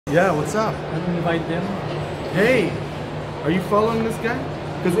Yeah, what's up? and invite them. Hey, are you following this guy?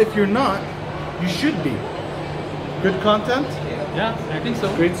 Because if you're not, you should be. Good content, Yeah, I think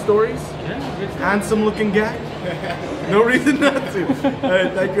so. great stories, Yeah, great. handsome looking guy. No reason not to.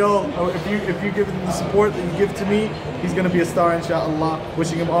 Thank you all. If you give him the support that you give to me, he's gonna be a star, inshallah.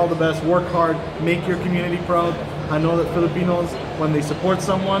 Wishing him all the best. Work hard. Make your community proud. I know that Filipinos, when they support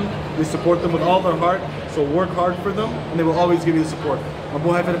someone, they support them with all their heart. So work hard for them, and they will always give you the support.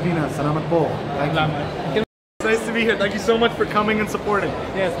 Mabuhay Filipinas. Salamat po. Thank you. It's nice to be here. Thank you so much for coming and supporting.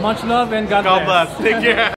 Yes, much love and God God bless. bless. Take care.